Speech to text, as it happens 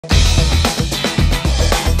A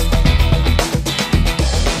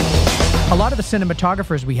lot of the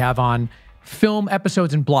cinematographers we have on film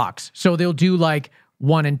episodes in blocks. So they'll do like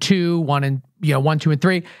 1 and 2, 1, 2, and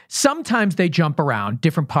 3. Sometimes they jump around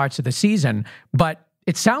different parts of the season, but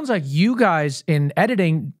it sounds like you guys in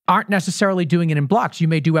editing aren't necessarily doing it in blocks. You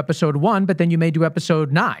may do episode 1, but then you may do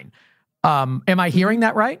episode 9. Am I hearing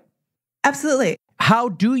that right? Absolutely. How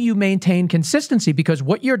do you maintain consistency? Because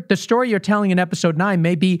the story you're telling in episode 9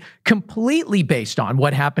 may be completely based on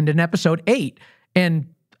what happened in episode 8.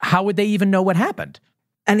 And how would they even know what happened?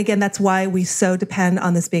 And again, that's why we so depend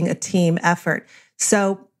on this being a team effort.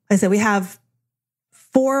 So like I said, we have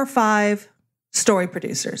 4 or 5 story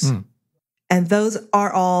producers, and those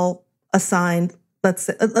are all assigned. Let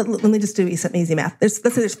me just do some easy math. Let's say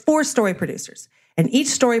there's 4 story producers, and each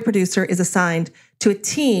story producer is assigned to a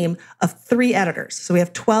team of 3 editors. So we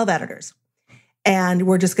have 12 editors, and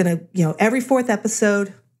we're just going to, every 4th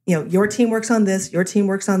episode, your team works on this, your team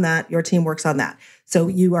works on that, your team works on that. So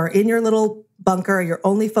you are in your little bunker, you're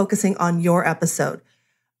only focusing on your episode.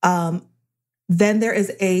 Then there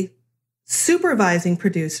is a supervising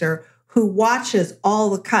producer who watches all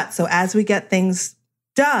the cuts. So as we get things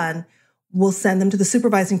done, we'll send them to the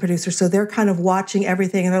supervising producer. So they're kind of watching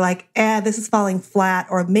everything and they're like, this is falling flat,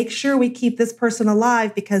 or make sure we keep this person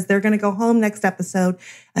alive because they're going to go home next episode.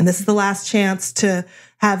 And this is the last chance to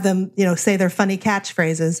have them, say their funny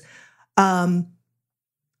catchphrases.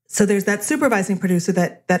 So there's that supervising producer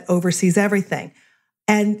that oversees everything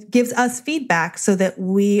and gives us feedback so that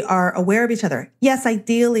we are aware of each other. Yes,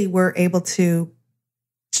 ideally, we're able to,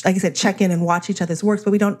 like I said, check in and watch each other's works,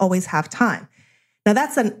 but we don't always have time. Now,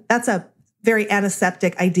 that's a very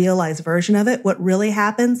antiseptic, idealized version of it. What really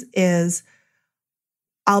happens is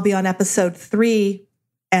I'll be on episode 3,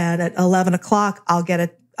 and at 11 o'clock, I'll get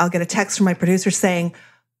a text from my producer saying,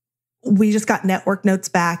 we just got network notes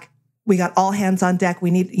back. We got all hands on deck. We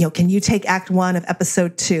need, can you take act 1 of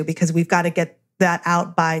episode 2? Because we've got to get that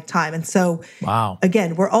out by time. And so,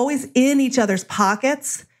 Again, we're always in each other's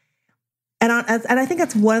pockets. And I think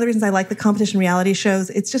that's one of the reasons I like the competition reality shows.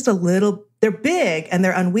 It's just they're big and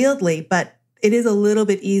they're unwieldy, but it is a little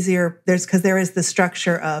bit easier. Because there is the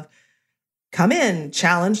structure of come in,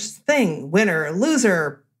 challenge thing, winner,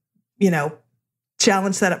 loser,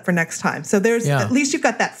 challenge set up for next time. So at least you've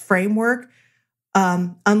got that framework.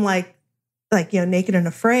 Unlike Naked and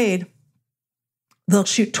Afraid, they'll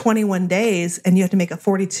shoot 21 days and you have to make a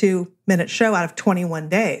 42-minute show out of 21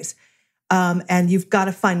 days. And you've got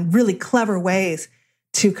to find really clever ways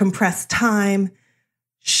to compress time,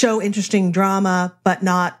 show interesting drama, but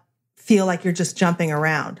not feel like you're just jumping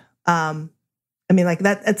around. That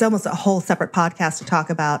it's almost a whole separate podcast to talk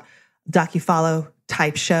about docu-follow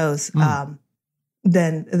type shows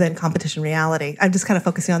than competition reality. I'm just kind of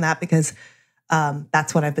focusing on that because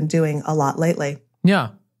that's what I've been doing a lot lately. Yeah.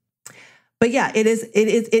 But yeah,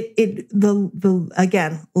 the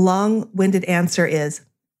again, long-winded answer is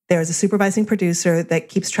there's a supervising producer that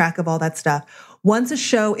keeps track of all that stuff. Once a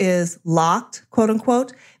show is locked, quote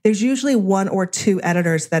unquote, there's usually 1 or 2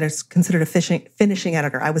 editors that is considered a finishing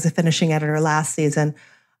editor. I was a finishing editor last season,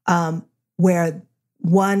 where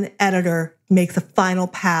one editor makes a final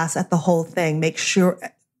pass at the whole thing, make sure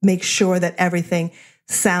that everything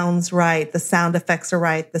sounds right, the sound effects are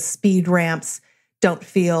right, the speed ramps don't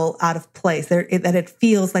feel out of place, that it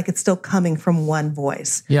feels like it's still coming from one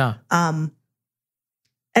voice. Yeah. And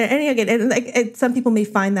again, some people may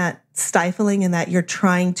find that stifling in that you're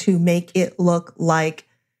trying to make it look like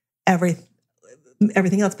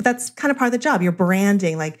everything else, but that's kind of part of the job. You're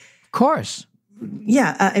branding, of course.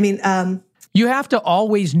 Yeah. You have to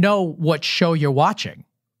always know what show you're watching.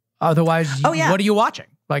 Otherwise, what are you watching?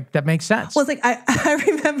 That makes sense. Well, it's I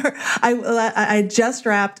remember I just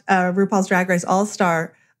wrapped RuPaul's Drag Race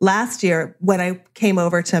All-Star last year when I came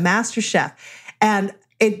over to MasterChef. And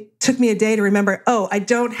it took me a day to remember, I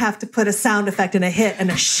don't have to put a sound effect and a hit and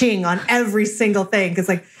a shing on every single thing. Because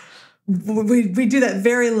we do that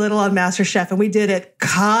very little on MasterChef, and we did it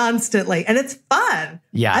constantly. And it's fun.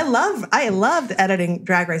 Yeah. I loved editing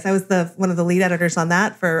Drag Race. I was one of the lead editors on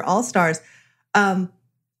that for All-Stars.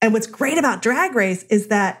 And what's great about Drag Race is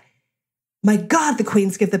that, my God, the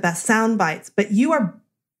queens give the best sound bites, but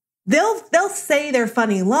they'll say their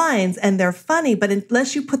funny lines and they're funny, but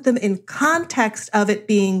unless you put them in context of it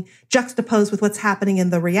being juxtaposed with what's happening in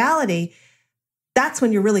the reality, that's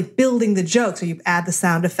when you're really building the joke. So you add the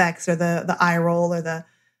sound effects or the eye roll or the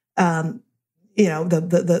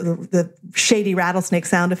shady rattlesnake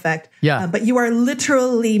sound effect. Yeah. But you are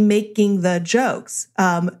literally making the jokes.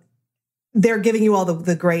 They're giving you all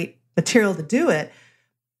the great material to do it.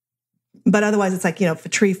 But otherwise, it's like, if a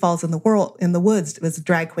tree falls in the woods, it was a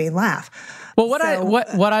drag queen laugh. Well, what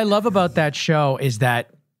I love about that show is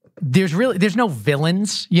that there's no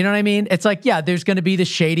villains. You know what I mean? It's like, yeah, there's going to be the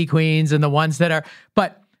shady queens and the ones that are,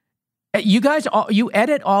 but you guys, you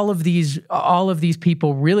edit all of these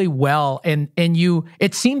people really well, and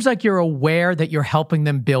it seems like you're aware that you're helping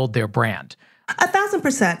them build their brand.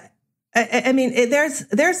 1,000%. I mean,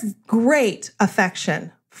 there's great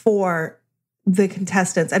affection for the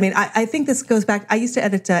contestants. I mean, I think this goes back. I used to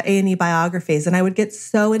edit A&E biographies, and I would get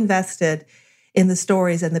so invested in the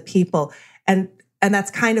stories and the people, and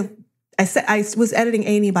that's kind of. I was editing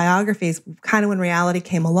A&E biographies kind of when reality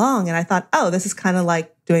came along, and I thought, oh, this is kind of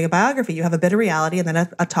like doing a biography. You have a bit of reality and then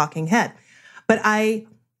a talking head. But I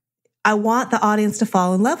want the audience to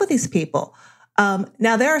fall in love with these people.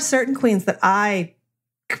 Now, there are certain queens that I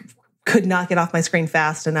could not get off my screen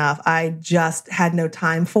fast enough. I just had no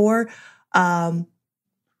time for.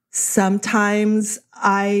 Sometimes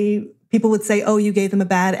people would say, oh, you gave them a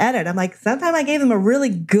bad edit. I'm like, sometimes I gave them a really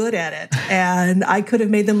good edit, and I could have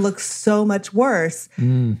made them look so much worse.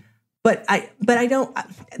 But I don't,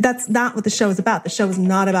 that's not what the show is about. The show is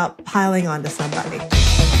not about piling onto somebody.